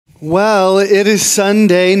Well, it is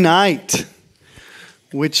Sunday night,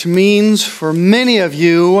 which means for many of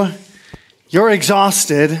you, you're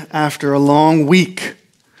exhausted after a long week.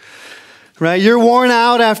 Right? You're worn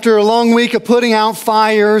out after a long week of putting out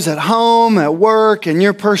fires at home, at work, in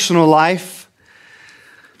your personal life.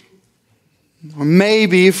 Or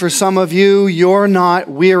maybe for some of you, you're not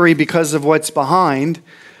weary because of what's behind.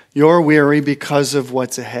 You're weary because of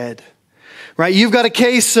what's ahead. Right? You've got a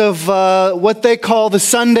case of what they call the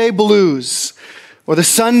Sunday blues or the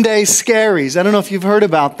Sunday scaries. I don't know if you've heard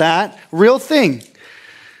about that. Real thing.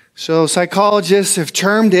 So psychologists have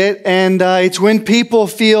termed it, and it's when people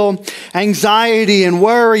feel anxiety and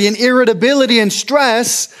worry and irritability and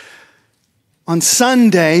stress on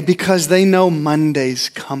Sunday because they know Monday's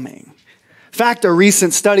coming. In fact, a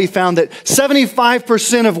recent study found that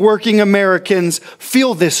 75% of working Americans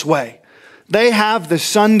feel this way. They have the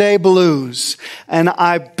Sunday blues, and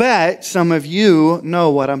I bet some of you know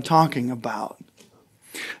what I'm talking about.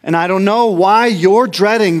 And I don't know why you're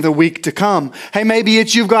dreading the week to come. Hey, maybe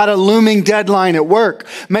it's you've got a looming deadline at work.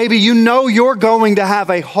 Maybe you know you're going to have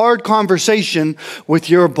a hard conversation with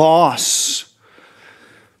your boss.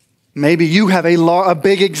 Maybe you have a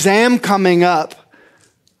big exam coming up.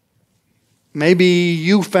 Maybe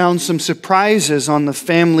you found some surprises on the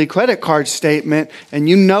family credit card statement, and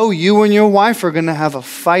you know you and your wife are going to have a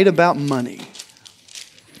fight about money.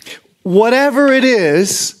 Whatever it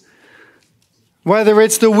is, whether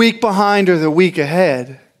it's the week behind or the week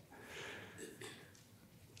ahead,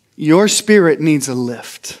 your spirit needs a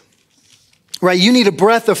lift. Right? You need a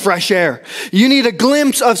breath of fresh air. You need a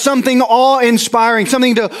glimpse of something awe-inspiring,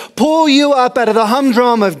 something to pull you up out of the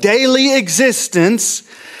humdrum of daily existence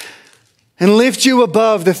and lift you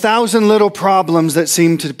above the 1,000 little problems that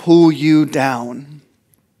seem to pull you down.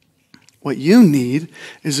 What you need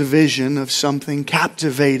is a vision of something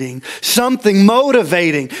captivating, something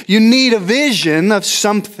motivating. You need a vision of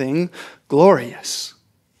something glorious.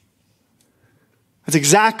 That's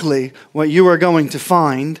exactly what you are going to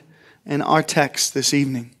find in our text this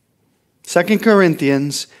evening. 2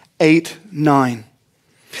 Corinthians 8:9.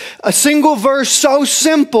 A single verse so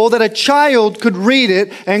simple that a child could read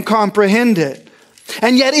it and comprehend it.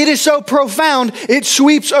 And yet it is so profound, it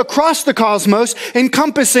sweeps across the cosmos,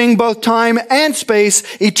 encompassing both time and space,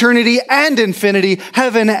 eternity and infinity,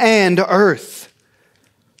 heaven and earth.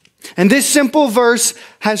 And this simple verse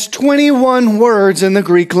has 21 words in the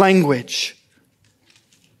Greek language.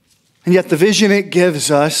 And yet the vision it gives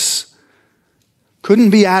us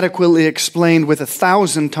couldn't be adequately explained with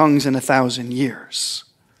 1,000 tongues in 1,000 years.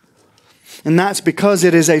 And that's because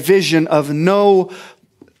it is a vision of no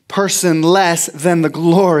person less than the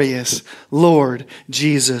glorious Lord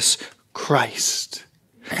Jesus Christ.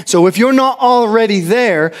 So if you're not already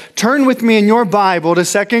there, turn with me in your Bible to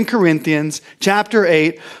 2 Corinthians chapter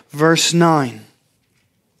 8, verse 9.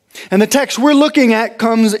 And the text we're looking at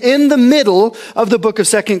comes in the middle of the book of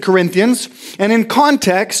 2 Corinthians. And in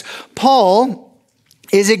context, Paul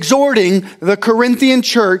is exhorting the Corinthian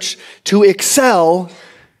church to excel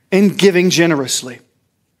in giving generously.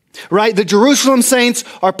 Right? The Jerusalem saints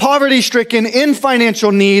are poverty-stricken, in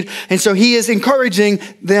financial need, and so he is encouraging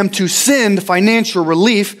them to send financial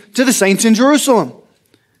relief to the saints in Jerusalem.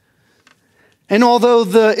 And although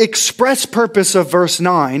the express purpose of verse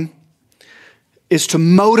 9 is to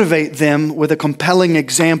motivate them with a compelling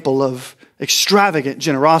example of extravagant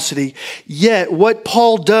generosity, yet what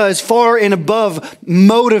Paul does far and above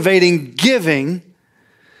motivating giving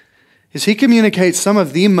is he communicates some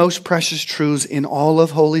of the most precious truths in all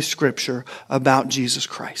of Holy Scripture about Jesus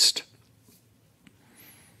Christ.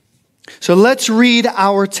 So let's read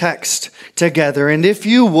our text together. And if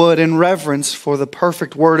you would, in reverence for the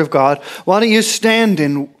perfect Word of God, why don't you stand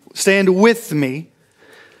with me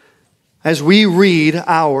as we read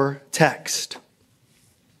our text.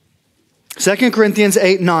 2 Corinthians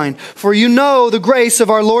 8:9. For you know the grace of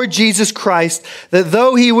our Lord Jesus Christ, that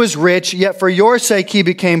though he was rich, yet for your sake he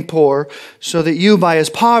became poor, so that you by his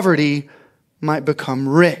poverty might become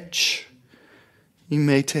rich. You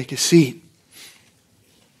may take a seat.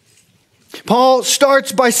 Paul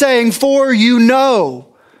starts by saying, for you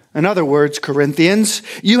know. In other words, Corinthians,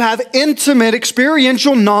 you have intimate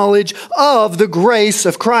experiential knowledge of the grace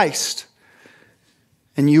of Christ.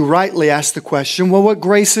 And you rightly ask the question, well, what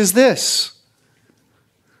grace is this?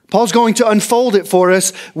 Paul's going to unfold it for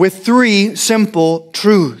us with three simple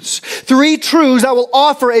truths. Three truths that will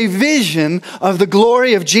offer a vision of the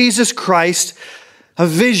glory of Jesus Christ, a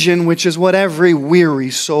vision which is what every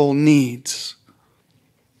weary soul needs.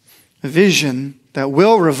 A vision that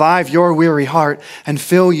will revive your weary heart and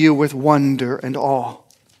fill you with wonder and awe.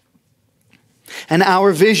 And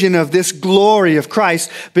our vision of this glory of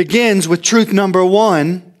Christ begins with truth number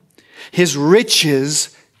one: his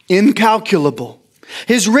riches incalculable.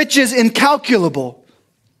 His riches incalculable.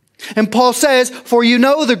 And Paul says, "For you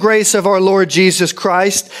know the grace of our Lord Jesus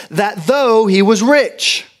Christ, that though he was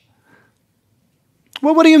rich."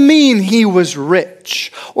 Well, what do you mean he was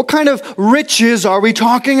rich? What kind of riches are we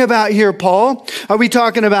talking about here, Paul? Are we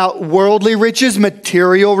talking about worldly riches,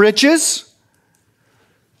 material riches?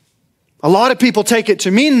 A lot of people take it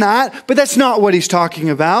to mean that, but that's not what he's talking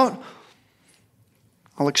about.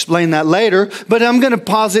 I'll explain that later, but I'm going to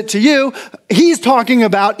posit to you, he's talking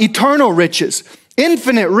about eternal riches,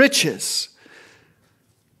 infinite riches.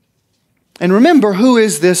 And remember, who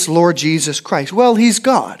is this Lord Jesus Christ? Well, he's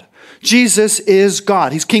God. Jesus is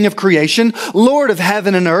God. He's King of creation, Lord of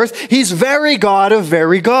heaven and earth. He's very God of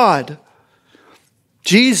very God.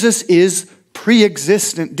 Jesus is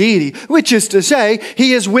pre-existent deity, which is to say,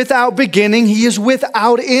 he is without beginning, he is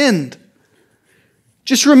without end.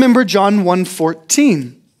 Just remember John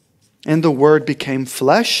 1:14. And the Word became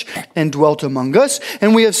flesh and dwelt among us,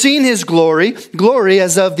 and we have seen his glory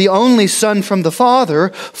as of the only Son from the Father,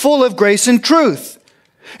 full of grace and truth.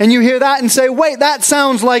 And you hear that and say, wait, that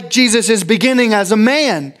sounds like Jesus is beginning as a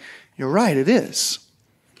man. You're right, it is.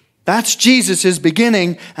 That's Jesus'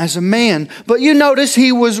 beginning as a man. But you notice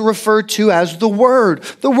he was referred to as the Word.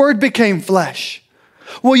 The Word became flesh.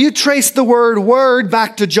 Well, you trace the word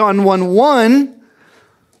back to John 1:1,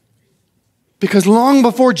 because long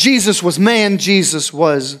before Jesus was man, Jesus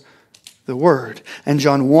was the Word. And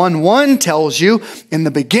John 1:1 tells you, in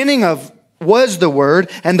the beginning was the Word,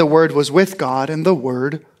 and the Word was with God, and the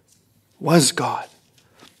Word was God.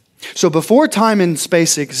 So before time and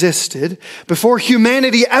space existed, before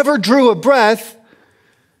humanity ever drew a breath,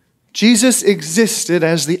 Jesus existed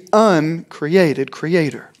as the uncreated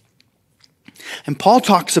creator. And Paul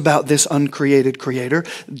talks about this uncreated creator,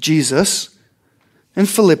 Jesus, in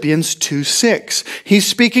Philippians 2:6. He's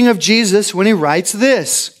speaking of Jesus when he writes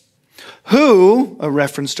this: who, a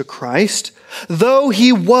reference to Christ, though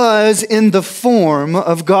he was in the form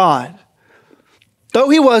of God. Though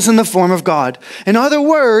he was in the form of God. In other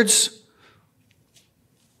words,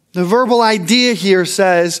 the verbal idea here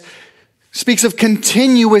speaks of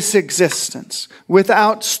continuous existence,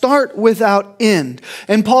 without start, without end.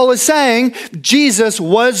 And Paul is saying Jesus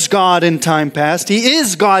was God in time past, he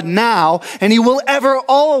is God now, and he will ever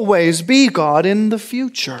always be God in the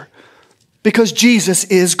future, because Jesus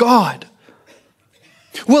is God.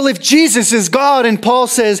 Well, if Jesus is God and Paul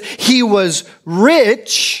says he was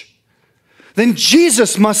rich, then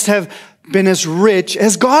Jesus must have been as rich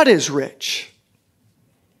as God is rich.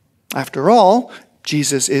 After all,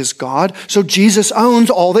 Jesus is God, so Jesus owns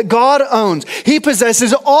all that God owns. He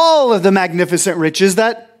possesses all of the magnificent riches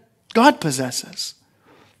that God possesses.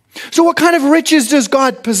 So what kind of riches does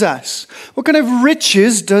God possess? What kind of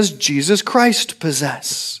riches does Jesus Christ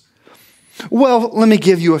possess? Well, let me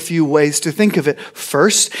give you a few ways to think of it.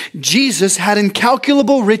 First, Jesus had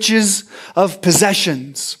incalculable riches of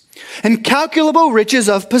possessions. Incalculable riches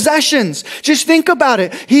of possessions. Just think about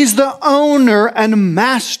it. He's the owner and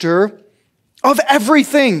master of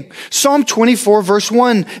everything. Psalm 24 verse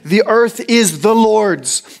 1, the earth is the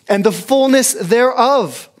Lord's and the fullness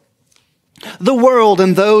thereof, the world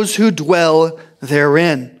and those who dwell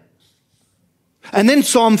therein. And then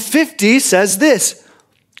Psalm 50 says this,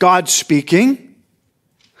 God speaking,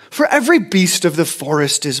 for every beast of the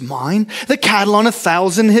forest is mine, the cattle on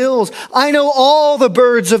 1,000 hills. I know all the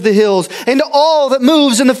birds of the hills, and all that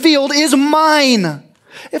moves in the field is mine.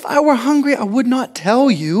 If I were hungry, I would not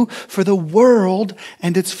tell you, for the world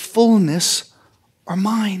and its fullness are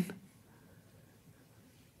mine.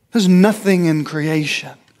 There's nothing in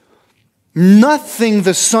creation, nothing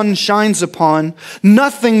the sun shines upon,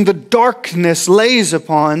 nothing the darkness lays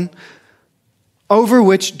upon, over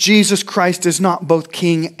which Jesus Christ is not both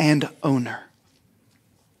king and owner.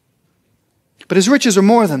 But his riches are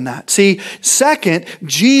more than that. See, second,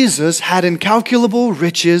 Jesus had incalculable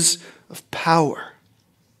riches of power.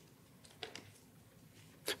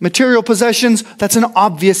 Material possessions, that's an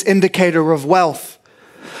obvious indicator of wealth.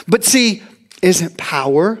 But see, isn't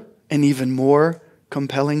power an even more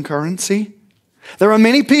compelling currency? There are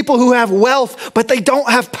many people who have wealth, but they don't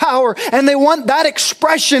have power, and they want that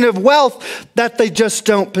expression of wealth that they just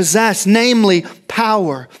don't possess, namely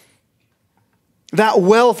power. That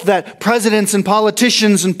wealth that presidents and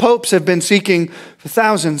politicians and popes have been seeking for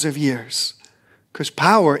thousands of years, because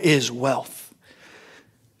power is wealth.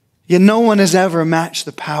 Yet no one has ever matched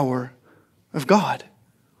the power of God.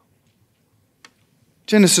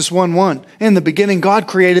 Genesis 1:1, in the beginning God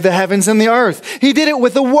created the heavens and the earth. He did it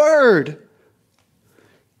with a word.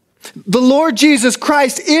 The Lord Jesus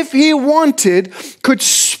Christ, if he wanted, could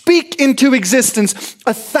speak into existence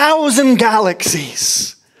 1,000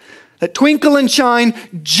 galaxies that twinkle and shine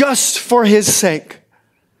just for his sake.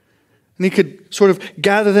 And he could sort of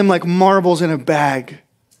gather them like marbles in a bag.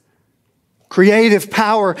 Creative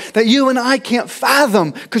power that you and I can't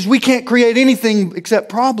fathom because we can't create anything except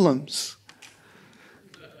problems.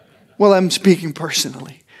 Well, I'm speaking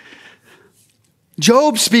personally.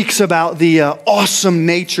 Job speaks about the awesome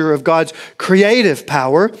nature of God's creative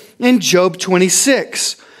power in Job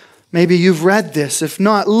 26. Maybe you've read this. If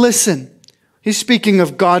not, listen. He's speaking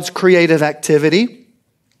of God's creative activity.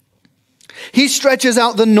 He stretches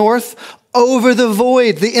out the north over the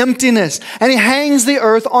void, the emptiness, and he hangs the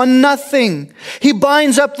earth on nothing. He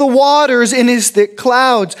binds up the waters in his thick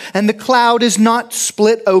clouds, and the cloud is not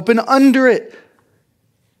split open under it.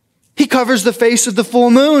 He covers the face of the full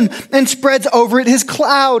moon and spreads over it his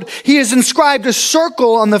cloud. He has inscribed a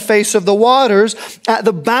circle on the face of the waters at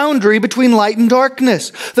the boundary between light and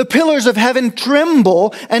darkness. The pillars of heaven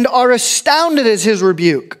tremble and are astounded at his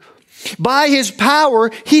rebuke. By his power,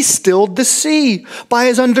 he stilled the sea. By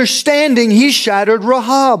his understanding, he shattered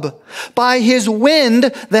Rahab. By his wind,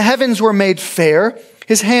 the heavens were made fair.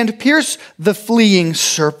 His hand pierced the fleeing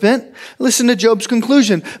serpent. Listen to Job's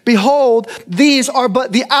conclusion. Behold, these are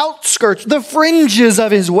but the outskirts, the fringes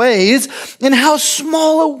of his ways, and how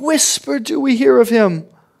small a whisper do we hear of him.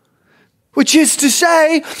 Which is to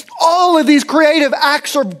say, all of these creative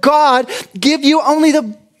acts of God give you only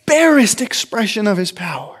the barest expression of his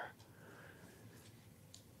power.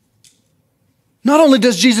 Not only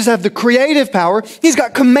does Jesus have the creative power, he's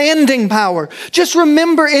got commanding power. Just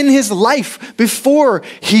remember in his life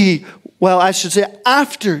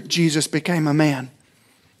after Jesus became a man,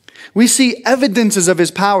 we see evidences of his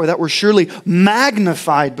power that were surely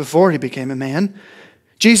magnified before he became a man.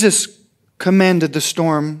 Jesus commanded the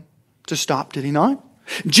storm to stop, did he not?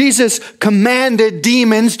 Jesus commanded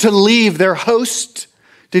demons to leave their host,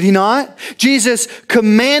 did he not? Jesus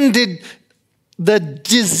commanded the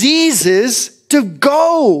diseases to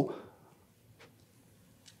go.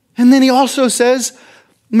 And then he also says,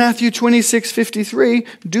 Matthew 26:53,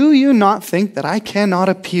 do you not think that I cannot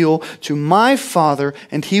appeal to my Father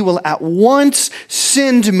and he will at once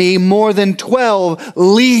send me more than 12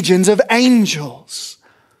 legions of angels?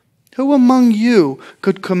 Who among you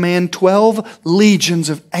could command 12 legions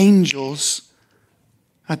of angels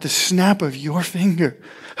at the snap of your finger?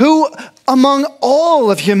 Who among all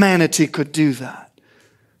of humanity could do that?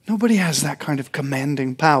 Nobody has that kind of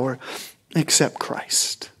commanding power except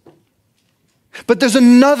Christ. But there's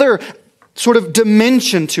another sort of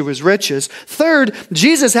dimension to his riches. Third,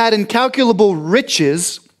 Jesus had incalculable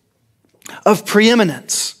riches of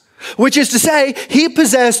preeminence, which is to say, he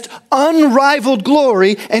possessed unrivaled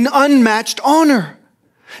glory and unmatched honor.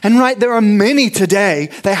 And there are many today,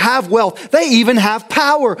 they have wealth, they even have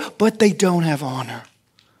power, but they don't have honor.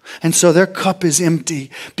 And so their cup is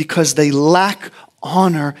empty because they lack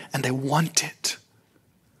honor and they want it.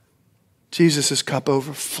 Jesus' cup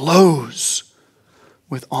overflows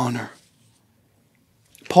with honor.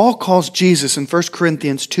 Paul calls Jesus in 1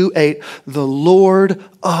 Corinthians 2:8 the Lord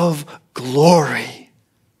of glory.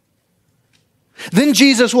 Then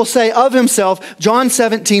Jesus will say of himself, John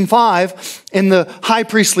 17:5 in the high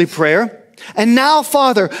priestly prayer, and now,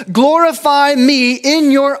 Father, glorify me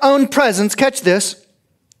in your own presence, catch this,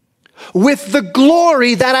 with the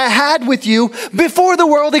glory that I had with you before the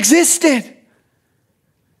world existed.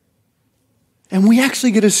 And we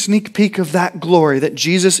actually get a sneak peek of that glory that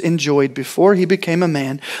Jesus enjoyed before he became a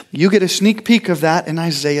man. You get a sneak peek of that in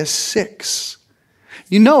Isaiah 6.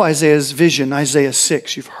 You know Isaiah's vision, Isaiah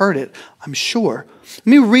 6. You've heard it, I'm sure. Let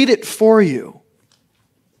me read it for you.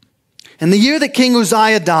 In the year that King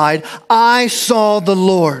Uzziah died, I saw the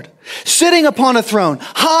Lord sitting upon a throne,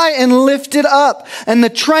 high and lifted up, and the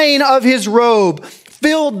train of his robe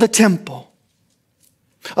filled the temple.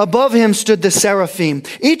 Above him stood the seraphim.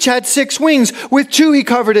 Each had 6 wings. With 2 he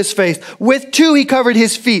covered his face. With 2 he covered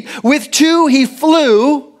his feet. With 2 he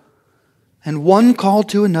flew. And one called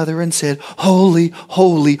to another and said, Holy,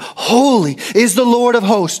 holy, holy is the Lord of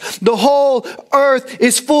hosts. The whole earth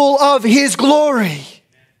is full of his glory.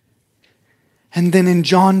 And then in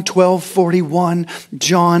John 12:41,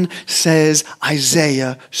 John says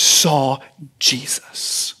Isaiah saw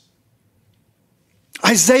Jesus.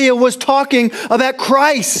 Isaiah was talking about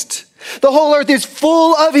Christ. The whole earth is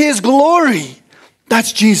full of his glory.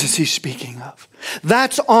 That's Jesus he's speaking of.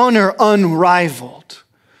 That's honor unrivaled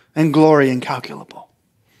and glory incalculable.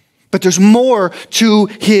 But there's more to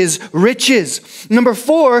his riches. Number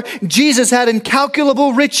 4, Jesus had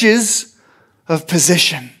incalculable riches of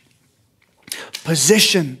position.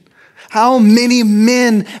 Position. How many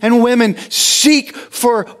men and women seek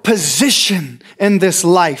for position in this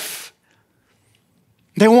life?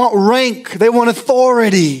 They want rank, they want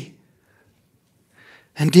authority.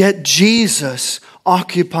 And yet Jesus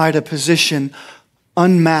occupied a position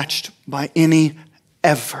unmatched by any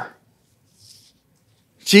ever.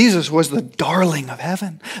 Jesus was the darling of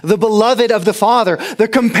heaven, the beloved of the Father, the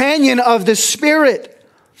companion of the Spirit.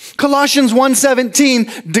 Colossians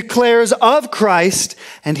 1:17 declares of Christ,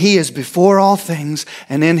 and he is before all things,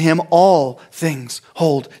 and in him all things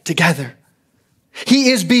hold together. He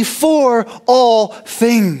is before all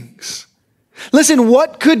things. Listen,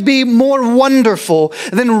 what could be more wonderful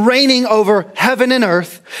than reigning over heaven and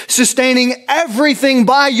earth, sustaining everything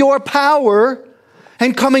by your power,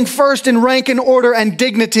 and coming first in rank and order and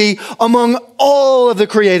dignity among all of the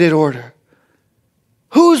created order?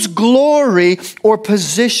 Whose glory or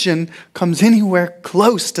position comes anywhere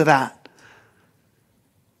close to that?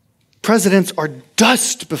 Presidents are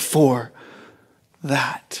dust before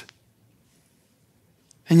that.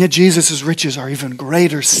 And yet Jesus' riches are even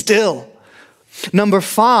greater still. Number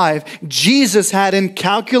 5, Jesus had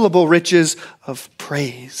incalculable riches of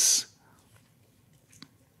praise.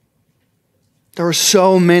 There are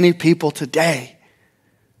so many people today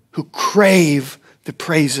who crave the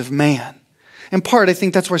praise of man. In part, I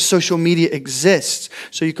think that's where social media exists.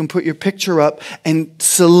 So you can put your picture up and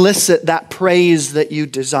solicit that praise that you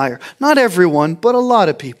desire. Not everyone, but a lot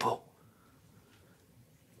of people.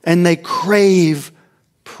 And they crave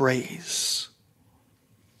praise.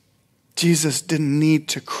 Jesus didn't need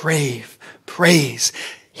to crave praise.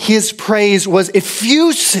 His praise was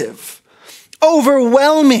effusive,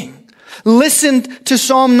 overwhelming. Listen to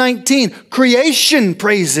Psalm 19. Creation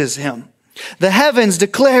praises him. The heavens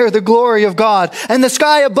declare the glory of God, and the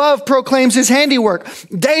sky above proclaims his handiwork.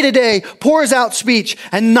 Day to day pours out speech,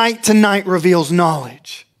 and night to night reveals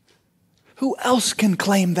knowledge. Who else can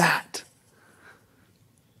claim that?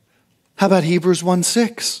 How about Hebrews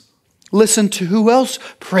 1:6? Listen to who else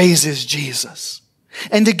praises Jesus.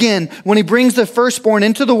 And again, when he brings the firstborn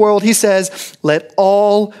into the world, he says, let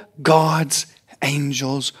all God's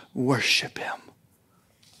angels worship him.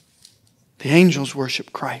 The angels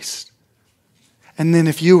worship Christ. And then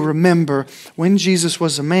if you remember, when Jesus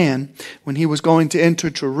was a man, when he was going to enter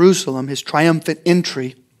Jerusalem, his triumphant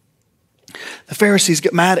entry, the Pharisees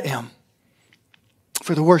get mad at him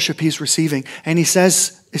for the worship he's receiving. And he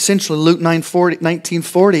says, essentially, Luke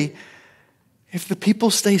 19:40, if the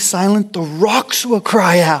people stay silent, the rocks will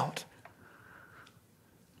cry out.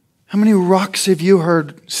 How many rocks have you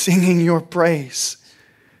heard singing your praise?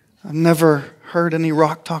 I've never heard any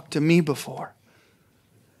rock talk to me before.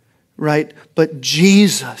 Right? But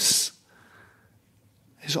Jesus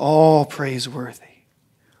is all praiseworthy.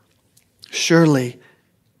 Surely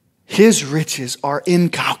his riches are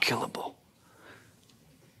incalculable.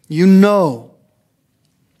 You know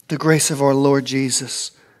the grace of our Lord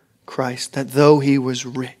Jesus Christ, that though he was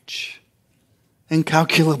rich,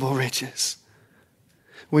 incalculable riches,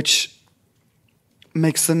 which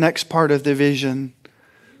makes the next part of the vision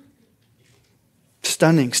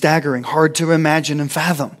stunning, staggering, hard to imagine and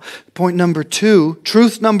fathom. Point number 2,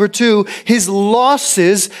 truth number 2, his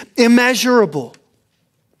losses immeasurable.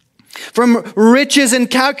 From riches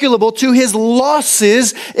incalculable to his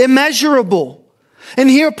losses immeasurable. And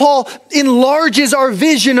here Paul enlarges our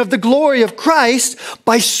vision of the glory of Christ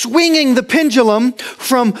by swinging the pendulum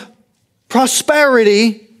from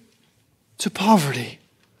prosperity to poverty,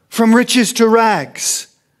 from riches to rags.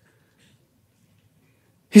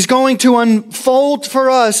 He's going to unfold for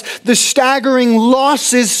us the staggering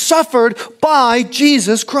losses suffered by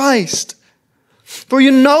Jesus Christ. For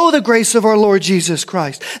you know the grace of our Lord Jesus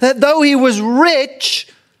Christ, that though he was rich,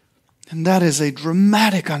 and that is a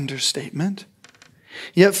dramatic understatement,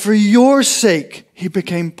 yet for your sake he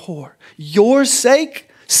became poor. Your sake,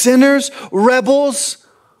 sinners, rebels,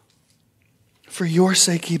 for your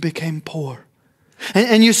sake he became poor.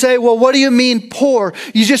 And you say, well, what do you mean poor?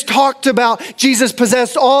 You just talked about Jesus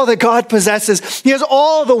possessed all that God possesses. He has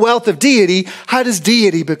all the wealth of deity. How does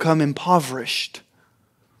deity become impoverished?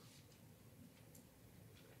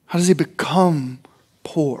 How does he become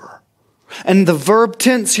poor? And the verb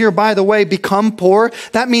tense here, by the way, become poor,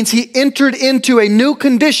 that means he entered into a new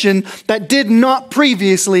condition that did not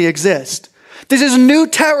previously exist. This is new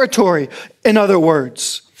territory, in other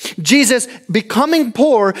words. Jesus becoming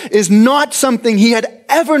poor is not something he had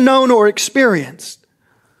ever known or experienced.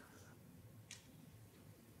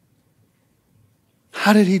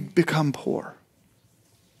 How did he become poor?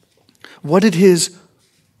 What did his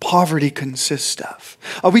poverty consist of?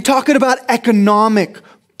 Are we talking about economic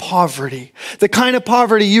poverty? The kind of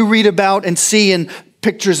poverty you read about and see in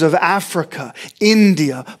pictures of Africa,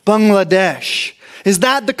 India, Bangladesh. Is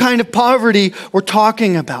that the kind of poverty we're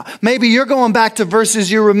talking about? Maybe you're going back to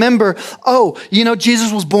verses you remember. Oh,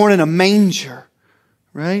 Jesus was born in a manger,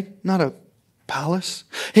 right? Not a palace.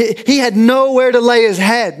 He had nowhere to lay his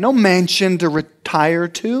head, no mansion to retire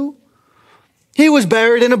to. He was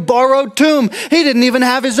buried in a borrowed tomb. He didn't even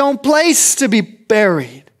have his own place to be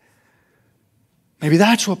buried. Maybe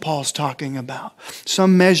that's what Paul's talking about.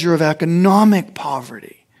 Some measure of economic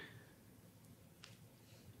poverty.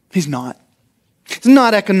 He's not. It's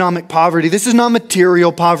not economic poverty. This is not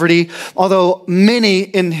material poverty. Although many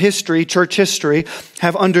in history, church history,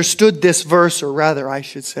 have understood this verse, or rather I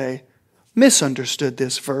should say, misunderstood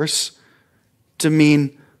this verse to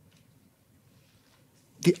mean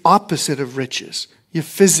the opposite of riches. You're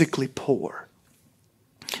physically poor.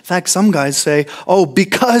 In fact, some guys say, oh,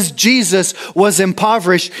 because Jesus was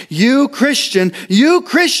impoverished, you Christian, you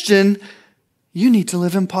need to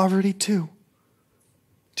live in poverty too.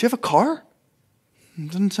 Do you have a car? It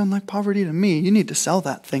doesn't sound like poverty to me. You need to sell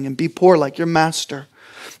that thing and be poor like your master.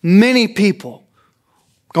 Many people,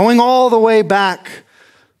 going all the way back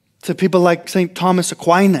to people like St. Thomas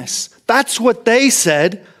Aquinas, that's what they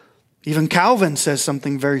said. Even Calvin says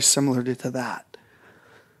something very similar to that.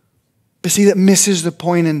 But see, that misses the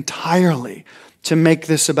point entirely to make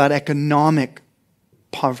this about economic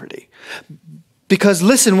poverty. Because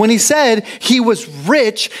listen, when he said he was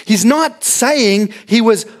rich, he's not saying he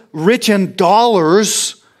was rich in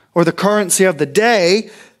dollars or the currency of the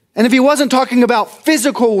day. And if he wasn't talking about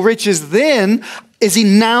physical riches then, is he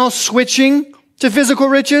now switching to physical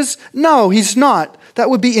riches? No, he's not. That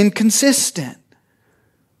would be inconsistent.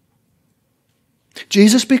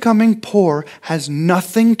 Jesus becoming poor has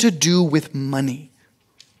nothing to do with money.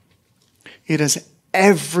 It has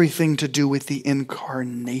everything to do with the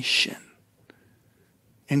incarnation.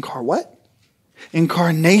 What?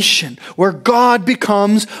 Incarnation, where God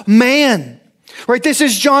becomes man. Right? This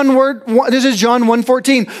is John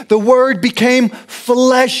 1:14. The Word became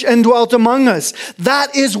flesh and dwelt among us.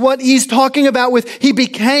 That is what he's talking about with he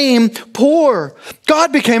became poor.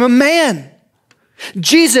 God became a man.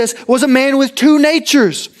 Jesus was a man with two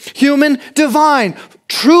natures, human, divine,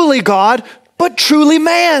 truly God, but truly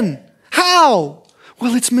man. How?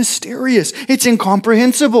 Well, it's mysterious. It's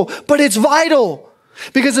incomprehensible, but it's vital.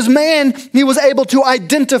 Because as man, he was able to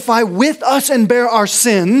identify with us and bear our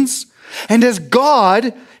sins. And as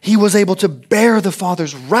God, he was able to bear the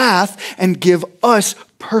Father's wrath and give us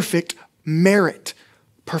perfect merit,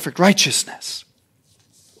 perfect righteousness.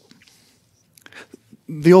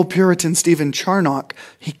 The old Puritan Stephen Charnock,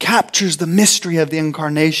 he captures the mystery of the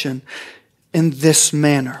incarnation in this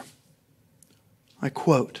manner. I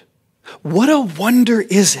quote, "What a wonder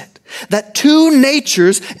is it that two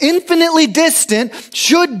natures infinitely distant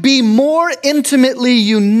should be more intimately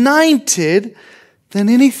united than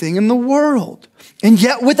anything in the world, and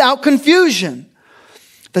yet without confusion,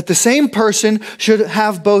 that the same person should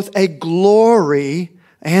have both a glory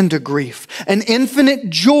and a grief, an infinite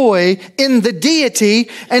joy in the deity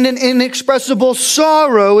and an inexpressible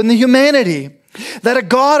sorrow in the humanity, that a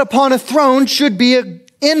God upon a throne should be an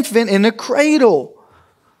infant in a cradle,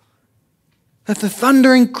 that the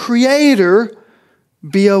thundering creator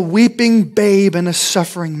be a weeping babe and a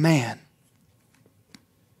suffering man.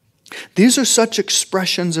 These are such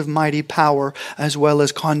expressions of mighty power as well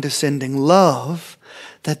as condescending love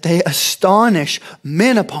that they astonish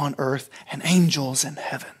men upon earth and angels in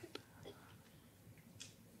heaven."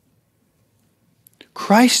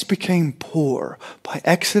 Christ became poor by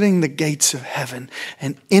exiting the gates of heaven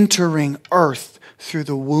and entering earth through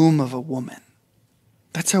the womb of a woman.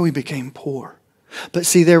 That's how he became poor. But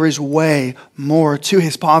see, there is way more to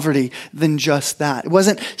his poverty than just that. It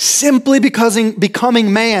wasn't simply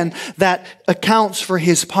becoming man that accounts for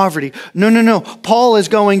his poverty. No. Paul is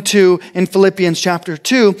going to, in Philippians chapter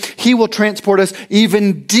 2, he will transport us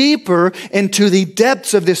even deeper into the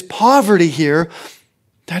depths of this poverty here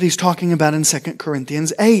that he's talking about in 2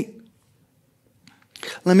 Corinthians 8.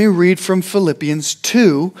 Let me read from Philippians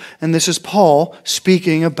 2, and this is Paul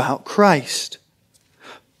speaking about Christ,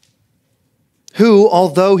 who,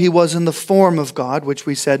 although he was in the form of God, which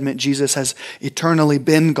we said meant Jesus has eternally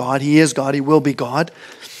been God, he is God, he will be God.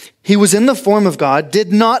 He was in the form of God,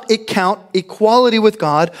 did not account equality with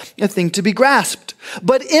God a thing to be grasped,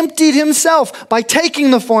 but emptied himself by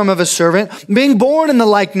taking the form of a servant, being born in the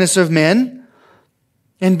likeness of men,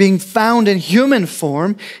 and being found in human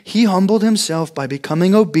form, he humbled himself by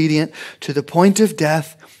becoming obedient to the point of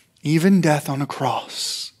death, even death on a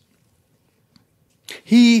cross.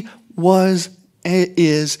 He was,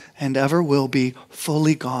 is, and ever will be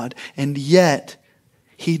fully God, and yet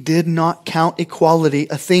he did not count equality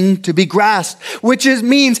a thing to be grasped, which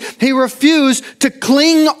means he refused to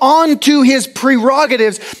cling on to his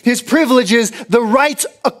prerogatives, his privileges, the rights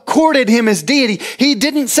accorded him as deity. He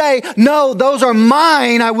didn't say, no, those are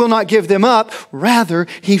mine, I will not give them up. Rather,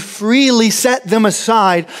 he freely set them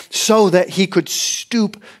aside so that he could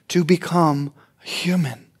stoop to become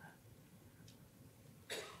human.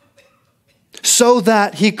 So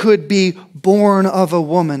that he could be born of a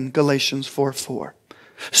woman, Galatians 4:4.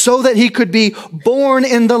 So that he could be born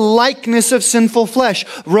in the likeness of sinful flesh,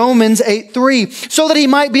 Romans 8:3. So that he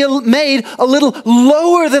might be made a little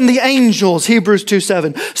lower than the angels, Hebrews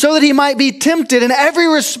 2:7. So that he might be tempted in every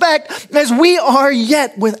respect as we are,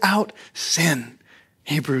 yet without sin,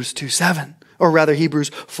 Hebrews 2:7. Or rather,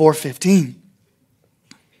 Hebrews 4:15.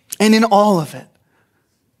 And in all of it,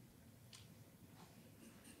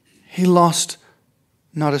 he lost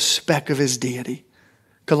not a speck of his deity.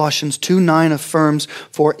 Colossians 2:9 affirms,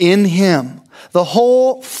 for in him the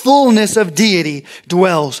whole fullness of deity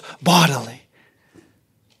dwells bodily.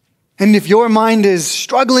 And if your mind is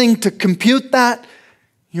struggling to compute that,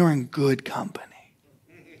 you're in good company.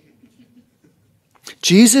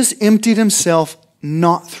 Jesus emptied himself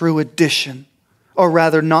not through addition, or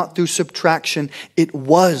rather not through subtraction. It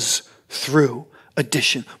was through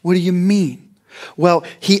addition. What do you mean? Well,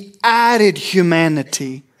 he added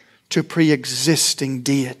humanity to pre-existing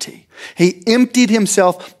deity. He emptied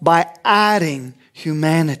himself by adding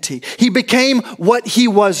humanity. He became what he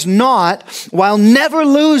was not while never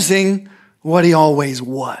losing what he always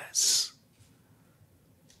was.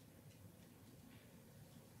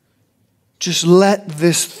 Just let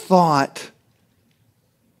this thought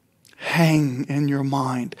hang in your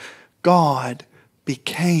mind. God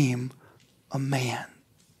became a man.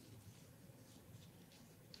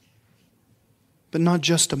 But not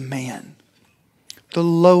just a man. The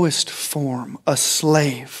lowest form, a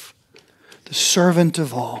slave. The servant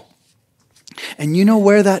of all. And you know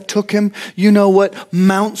where that took him? You know what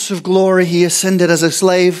mounts of glory he ascended as a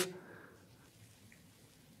slave?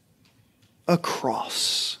 A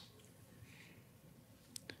cross.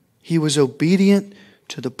 He was obedient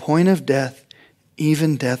to the point of death,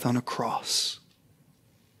 even death on a cross.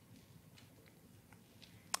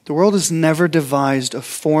 The world has never devised a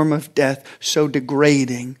form of death so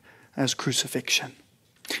degrading as crucifixion.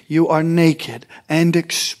 You are naked and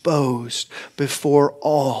exposed before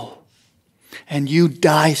all, and you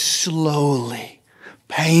die slowly,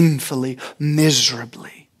 painfully,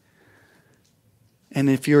 miserably. And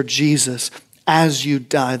if you're Jesus, as you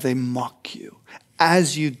die, they mock you.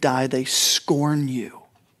 As you die, they scorn you.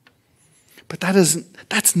 But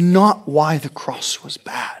that's not why the cross was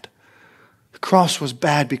bad. The cross was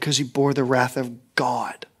bad because he bore the wrath of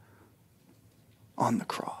God on the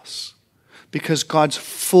cross. Because God's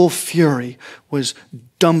full fury was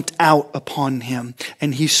dumped out upon him,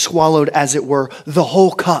 and he swallowed, as it were, the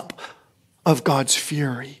whole cup of God's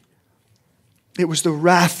fury. It was the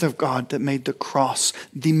wrath of God that made the cross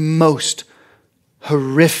the most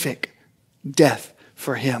horrific death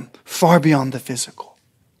for him, far beyond the physical.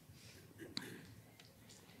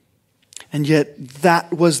 And yet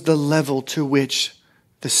that was the level to which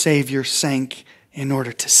the Savior sank in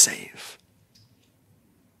order to save.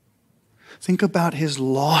 Think about his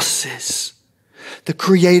losses. The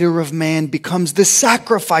creator of man becomes the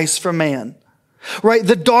sacrifice for man. Right?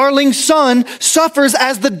 The darling son suffers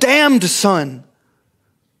as the damned son.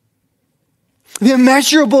 The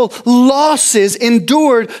immeasurable losses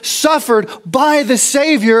endured, suffered by the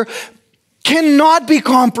Savior cannot be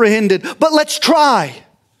comprehended. But let's try.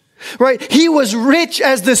 Right? He was rich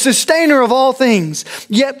as the sustainer of all things,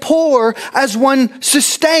 yet poor as one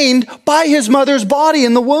sustained by his mother's body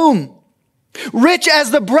in the womb. Rich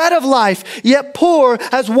as the bread of life, yet poor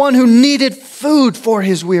as one who needed food for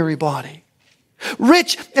his weary body.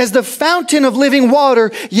 Rich as the fountain of living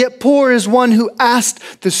water, yet poor as one who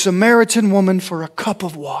asked the Samaritan woman for a cup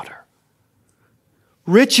of water.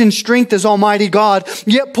 Rich in strength as Almighty God,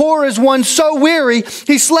 yet poor as one so weary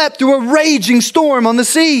he slept through a raging storm on the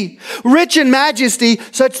sea. Rich in majesty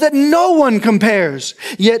such that no one compares,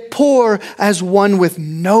 yet poor as one with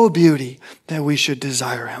no beauty that we should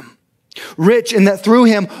desire him. Rich in that through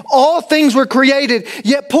him all things were created,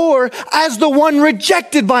 yet poor as the one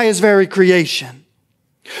rejected by his very creation.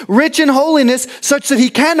 Rich in holiness such that he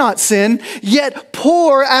cannot sin, yet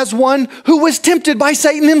poor as one who was tempted by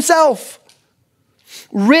Satan himself.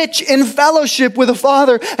 Rich in fellowship with the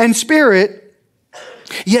Father and Spirit,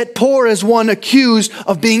 yet poor as one accused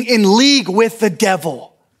of being in league with the devil.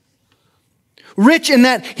 Rich in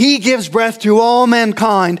that he gives breath to all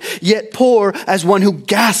mankind, yet poor as one who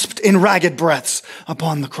gasped in ragged breaths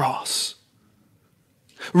upon the cross.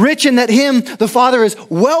 Rich in that him the Father is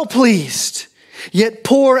well pleased, yet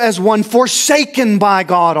poor as one forsaken by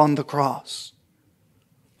God on the cross.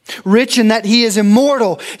 Rich in that he is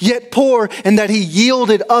immortal, yet poor in that he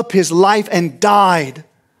yielded up his life and died.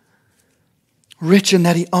 Rich in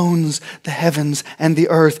that he owns the heavens and the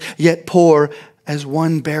earth, yet poor as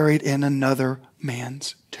one buried in another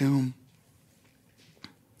man's tomb.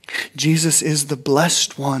 Jesus is the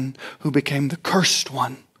blessed one who became the cursed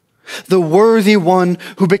one, the worthy one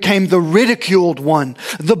who became the ridiculed one,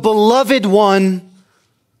 the beloved one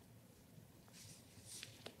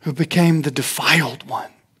who became the defiled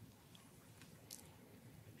one.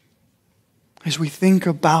 As we think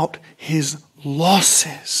about his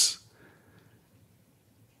losses,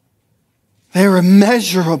 they're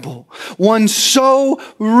immeasurable. One so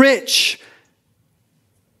rich,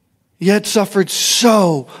 yet suffered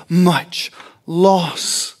so much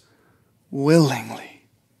loss willingly.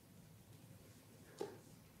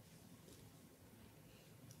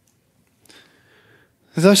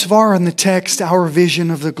 Thus far in the text, our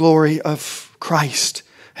vision of the glory of Christ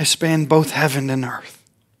has spanned both heaven and earth,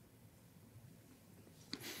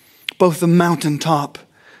 both the mountaintop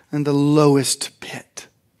and the lowest pit.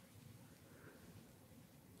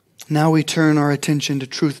 Now we turn our attention to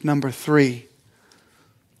truth number 3,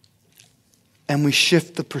 and we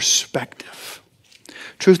shift the perspective.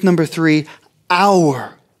 Truth number 3,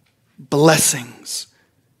 our blessings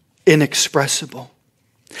inexpressible.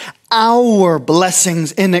 Our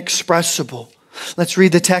blessings inexpressible. Let's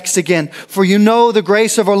read the text again. For you know the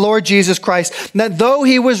grace of our Lord Jesus Christ, that though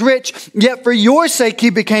he was rich, yet for your sake he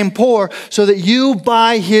became poor, so that you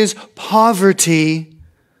by his poverty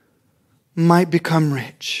might become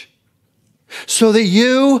rich. So that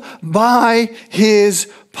you by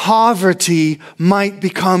his poverty might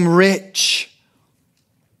become rich.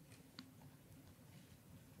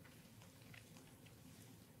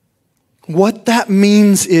 What that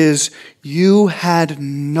means is you had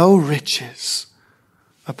no riches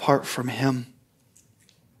apart from him.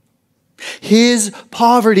 His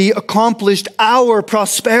poverty accomplished our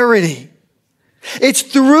prosperity. It's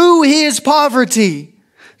through his poverty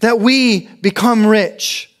that we become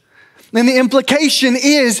rich. And the implication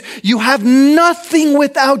is you have nothing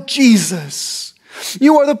without Jesus.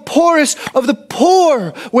 You are the poorest of the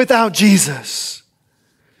poor without Jesus.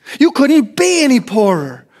 You couldn't be any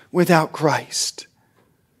poorer without Christ.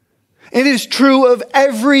 It is true of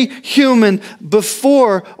every human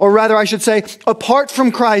before, or rather I should say, apart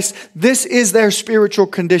from Christ. This is their spiritual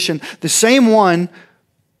condition. The same one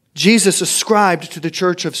Jesus ascribed to the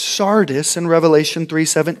church of Sardis in Revelation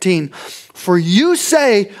 3:17. For you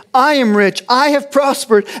say, I am rich, I have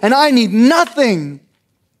prospered, and I need nothing.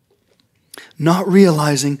 Not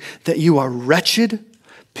realizing that you are wretched,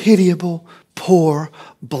 pitiable, poor,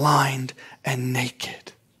 blind, and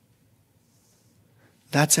naked.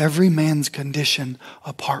 That's every man's condition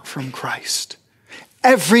apart from Christ.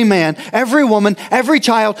 Every man, every woman, every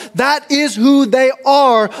child, that is who they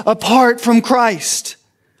are apart from Christ.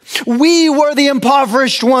 We were the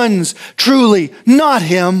impoverished ones, truly, not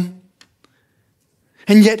him.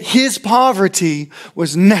 And yet his poverty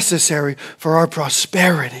was necessary for our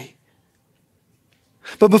prosperity.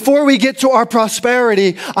 But before we get to our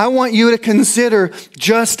prosperity, I want you to consider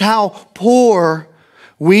just how poor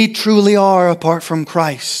we truly are apart from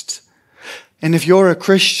Christ. And if you're a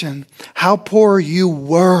Christian, how poor you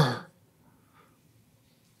were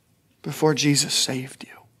before Jesus saved you.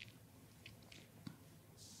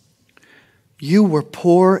 You were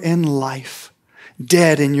poor in life,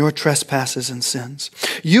 dead in your trespasses and sins.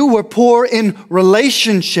 You were poor in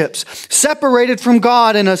relationships, separated from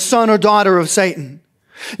God and a son or daughter of Satan.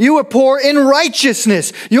 You were poor in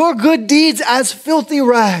righteousness, your good deeds as filthy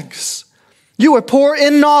rags. You were poor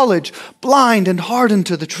in knowledge, blind and hardened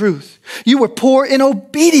to the truth. You were poor in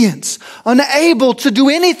obedience, unable to do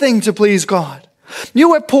anything to please God.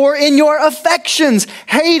 You were poor in your affections,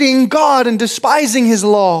 hating God and despising his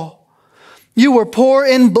law. You were poor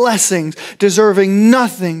in blessings, deserving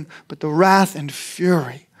nothing but the wrath and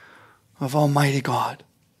fury of Almighty God.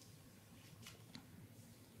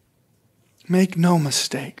 Make no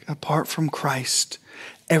mistake, apart from Christ,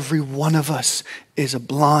 every one of us is a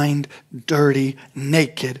blind, dirty,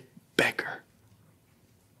 naked beggar.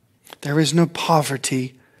 There is no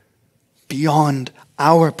poverty beyond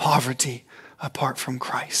our poverty apart from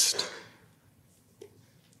Christ.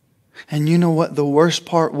 And you know what the worst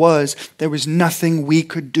part was? There was nothing we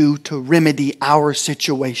could do to remedy our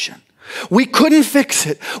situation. We couldn't fix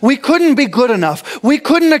it. We couldn't be good enough. We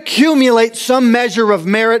couldn't accumulate some measure of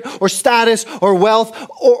merit or status or wealth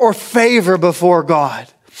or favor before God.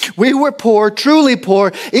 We were poor, truly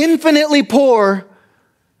poor, infinitely poor,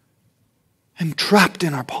 and trapped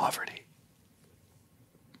in our poverty.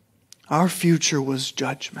 Our future was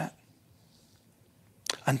judgment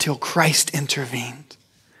until Christ intervened.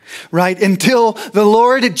 Right? Until the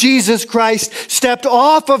Lord Jesus Christ stepped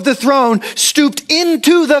off of the throne, stooped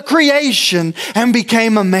into the creation, and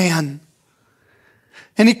became a man.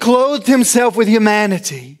 And He clothed Himself with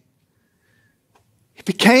humanity. He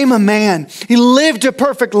became a man. He lived a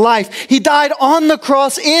perfect life. He died on the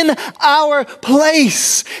cross in our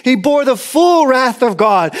place. He bore the full wrath of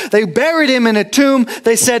God. They buried Him in a tomb.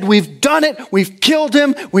 They said, we've done it. We've killed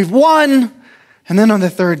Him. We've won. And then on the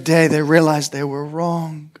third day, they realized they were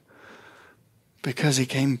wrong. Because He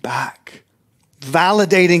came back,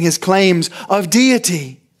 validating His claims of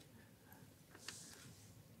deity.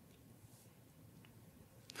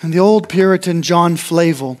 And the old Puritan John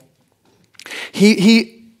Flavel,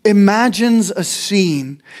 he imagines a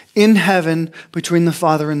scene in heaven between the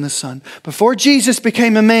Father and the Son. Before Jesus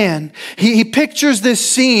became a man, he pictures this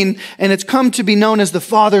scene, and it's come to be known as the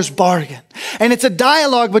Father's bargain. And it's a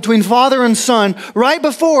dialogue between Father and Son right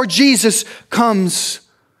before Jesus comes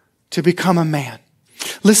to become a man.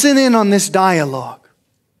 Listen in on this dialogue.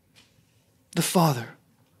 The Father,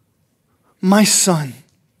 my Son,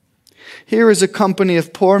 here is a company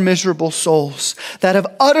of poor, miserable souls that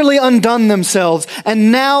have utterly undone themselves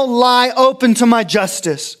and now lie open to my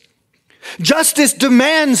justice. Justice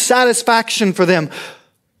demands satisfaction for them,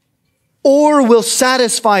 or will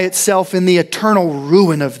satisfy itself in the eternal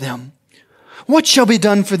ruin of them. What shall be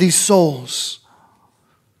done for these souls?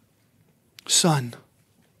 Son,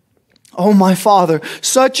 O my Father,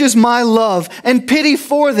 such is my love and pity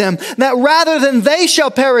for them, that rather than they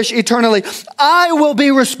shall perish eternally, I will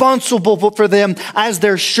be responsible for them as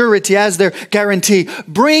their surety, as their guarantee.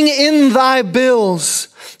 Bring in thy bills,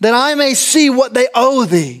 that I may see what they owe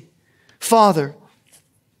thee, Father.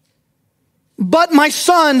 But my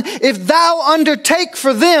Son, if thou undertake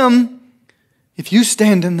for them, if you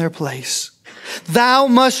stand in their place, thou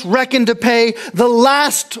must reckon to pay the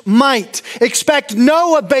last mite. Expect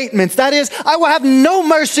no abatements. That is, I will have no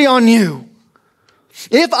mercy on you.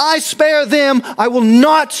 If I spare them, I will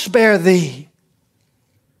not spare thee.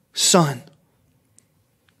 Son,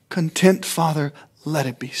 content, Father, let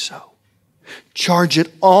it be so. Charge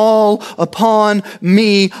it all upon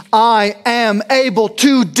me. I am able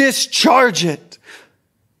to discharge it.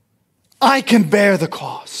 I can bear the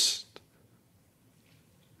cost.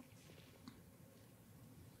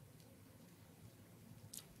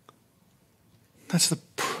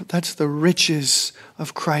 That's the riches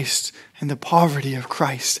of Christ and the poverty of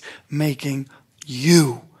Christ making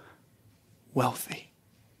you wealthy.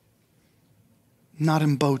 Not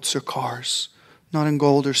in boats or cars, not in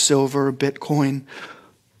gold or silver or Bitcoin,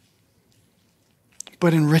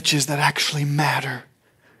 but in riches that actually matter.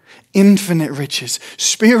 Infinite riches,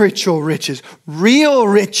 spiritual riches, real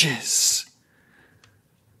riches.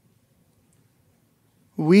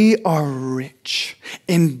 We are rich,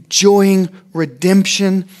 enjoying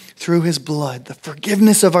redemption through His blood, the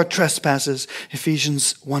forgiveness of our trespasses,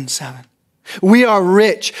 Ephesians 1:7. We are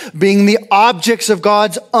rich, being the objects of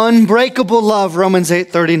God's unbreakable love, Romans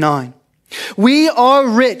 8:39. We are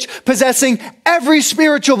rich, possessing every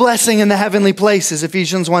spiritual blessing in the heavenly places,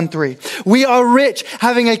 Ephesians 1:3. We are rich,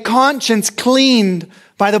 having a conscience cleaned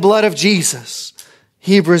by the blood of Jesus,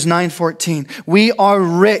 Hebrews 9:14. We are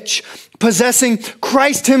rich, possessing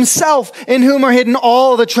Christ Himself, in whom are hidden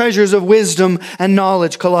all the treasures of wisdom and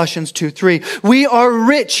knowledge, Colossians 2:3. We are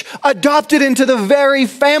rich, adopted into the very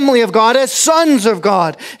family of God as sons of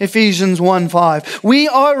God, Ephesians 1:5. We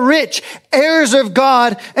are rich, heirs of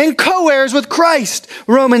God and co-heirs with Christ,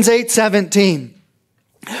 Romans 8:17.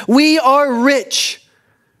 We are rich,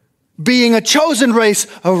 being a chosen race,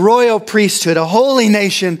 a royal priesthood, a holy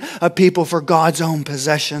nation, a people for God's own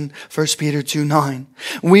possession, 1 Peter 2:9.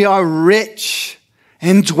 We are rich,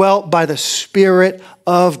 indwelt by the Spirit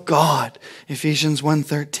of God, Ephesians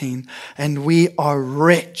 1:13. And we are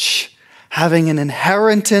rich, having an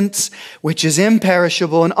inheritance which is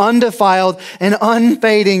imperishable and undefiled and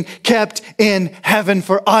unfading, kept in heaven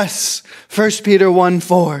for us, 1 Peter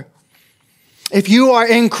 1:4. If you are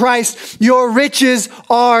in Christ, your riches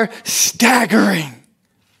are staggering.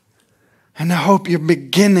 And I hope you're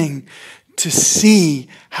beginning to see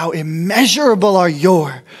how immeasurable are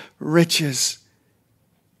your riches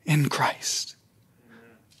in Christ.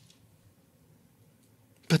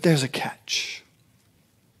 But there's a catch.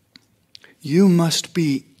 You must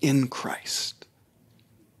be in Christ.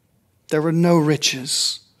 There are no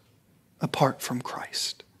riches apart from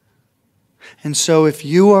Christ. And so if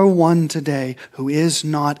you are one today who is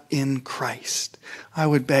not in Christ, I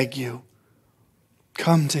would beg you,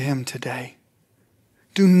 come to Him today.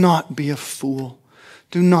 Do not be a fool.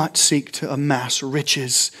 Do not seek to amass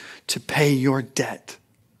riches to pay your debt.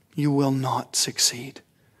 You will not succeed.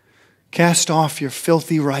 Cast off your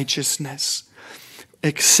filthy righteousness.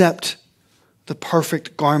 Accept the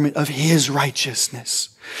perfect garment of His righteousness.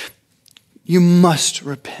 You must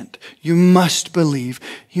repent. You must believe.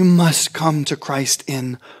 You must come to Christ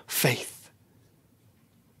in faith.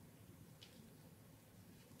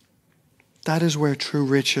 That is where true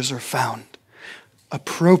riches are found.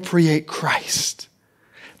 Appropriate Christ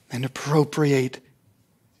and appropriate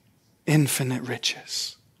infinite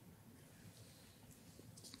riches.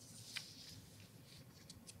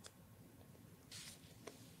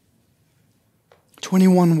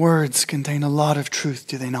 "21 words contain a lot of truth,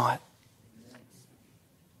 do they not?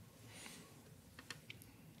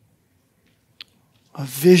 A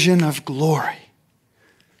vision of glory.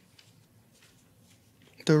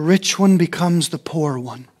 The rich one becomes the poor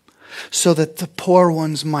one, so that the poor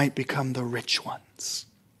ones might become the rich ones.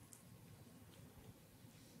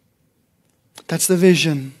 That's the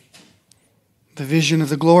vision of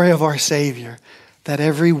the glory of our Savior that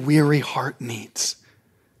every weary heart needs.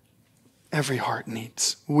 Every heart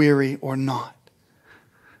needs, weary or not.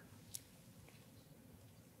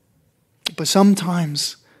 But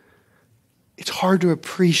sometimes it's hard to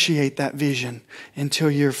appreciate that vision until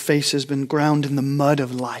your face has been ground in the mud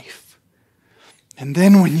of life. And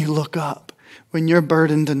then when you look up, when you're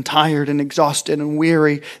burdened and tired and exhausted and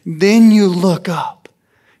weary, then you look up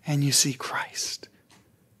and you see Christ.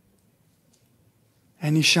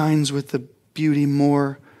 And He shines with the beauty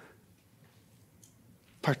more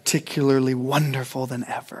particularly wonderful than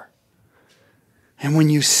ever. And when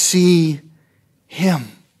you see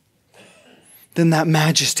Him, then that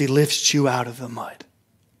majesty lifts you out of the mud.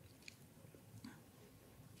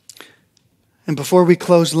 And before we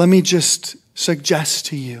close, let me just suggest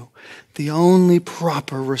to you, the only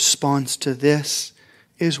proper response to this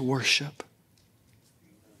is worship.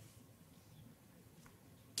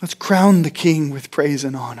 Let's crown the King with praise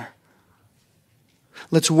and honor.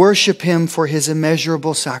 Let's worship Him for His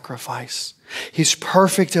immeasurable sacrifice, His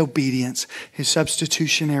perfect obedience, His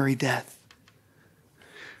substitutionary death.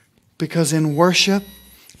 Because in worship,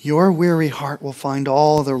 your weary heart will find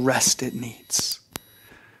all the rest it needs.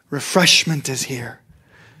 Refreshment is here.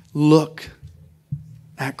 Look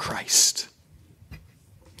at Christ.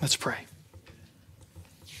 Let's pray.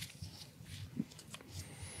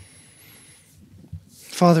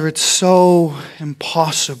 Father, it's so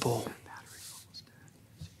impossible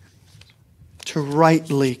to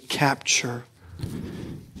rightly capture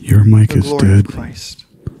your mic the is glory dead. of Christ.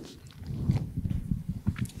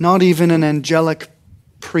 Not even an angelic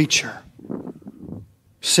preacher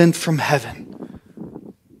sent from heaven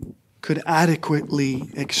could adequately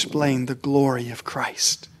explain the glory of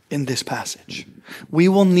Christ in this passage. We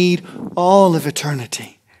will need all of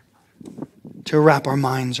eternity to wrap our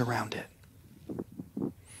minds around it.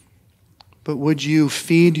 But would you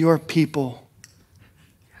feed your people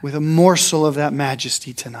with a morsel of that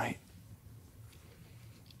majesty tonight?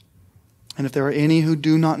 And if there are any who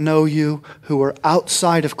do not know you, who are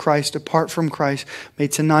outside of Christ, apart from Christ, may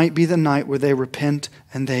tonight be the night where they repent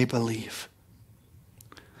and they believe.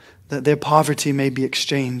 That their poverty may be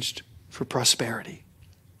exchanged for prosperity.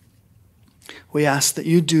 We ask that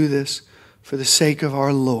you do this for the sake of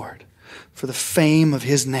our Lord, for the fame of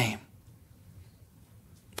His name.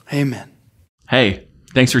 Amen. Hey,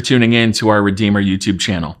 thanks for tuning in to our Redeemer YouTube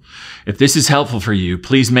channel. If this is helpful for you,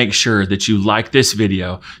 please make sure that you like this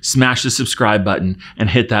video, smash the subscribe button, and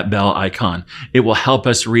hit that bell icon. It will help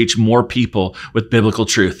us reach more people with biblical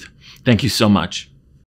truth. Thank you so much.